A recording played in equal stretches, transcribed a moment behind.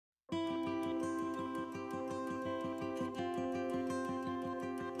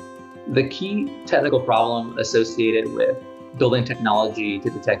The key technical problem associated with building technology to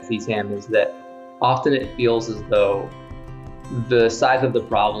detect CSAM is that often it feels as though the size of the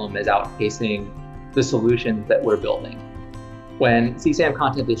problem is outpacing the solutions that we're building. When CSAM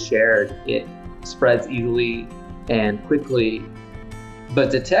content is shared, it spreads easily and quickly, but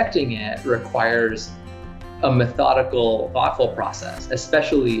detecting it requires a methodical, thoughtful process,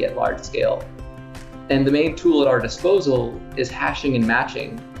 especially at large scale. And the main tool at our disposal is hashing and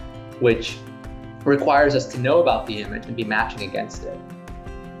matching, which requires us to know about the image and be matching against it.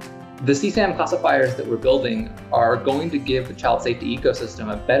 The CSAM classifiers that we're building are going to give the child safety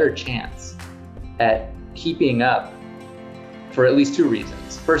ecosystem a better chance at keeping up for at least two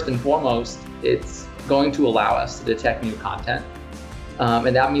reasons. First and foremost, it's going to allow us to detect new content.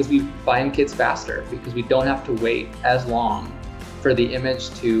 And that means we find kids faster because we don't have to wait as long for the image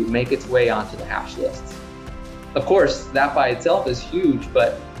to make its way onto the hash lists. Of course, that by itself is huge,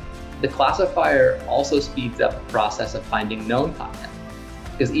 but the classifier also speeds up the process of finding known content.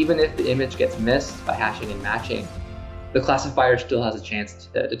 Because even if the image gets missed by hashing and matching, the classifier still has a chance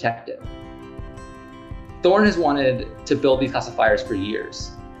to detect it. Thorn has wanted to build these classifiers for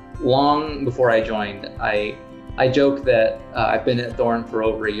years. Long before I joined, I joke that I've been at Thorn for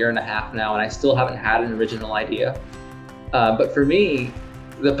over a year and a half now, and I still haven't had an original idea. But for me,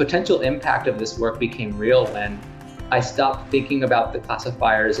 the potential impact of this work became real when I stopped thinking about the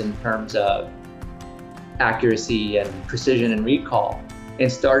classifiers in terms of accuracy and precision and recall,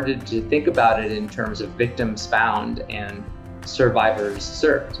 and started to think about it in terms of victims found and survivors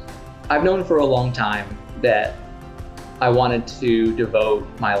served. I've known for a long time that I wanted to devote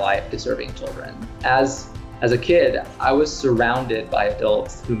my life to serving children. As a kid, I was surrounded by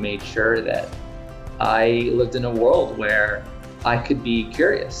adults who made sure that I lived in a world where I could be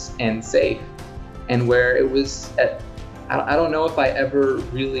curious and safe, and where it was I don't know if I ever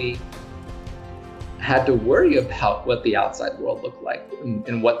really had to worry about what the outside world looked like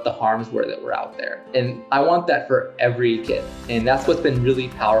and what the harms were that were out there. And I want that for every kid. And that's what's been really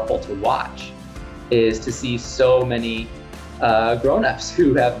powerful to watch, is to see so many grown-ups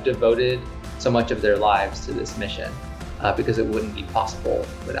who have devoted so much of their lives to this mission, because it wouldn't be possible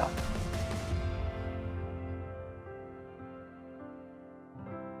without them.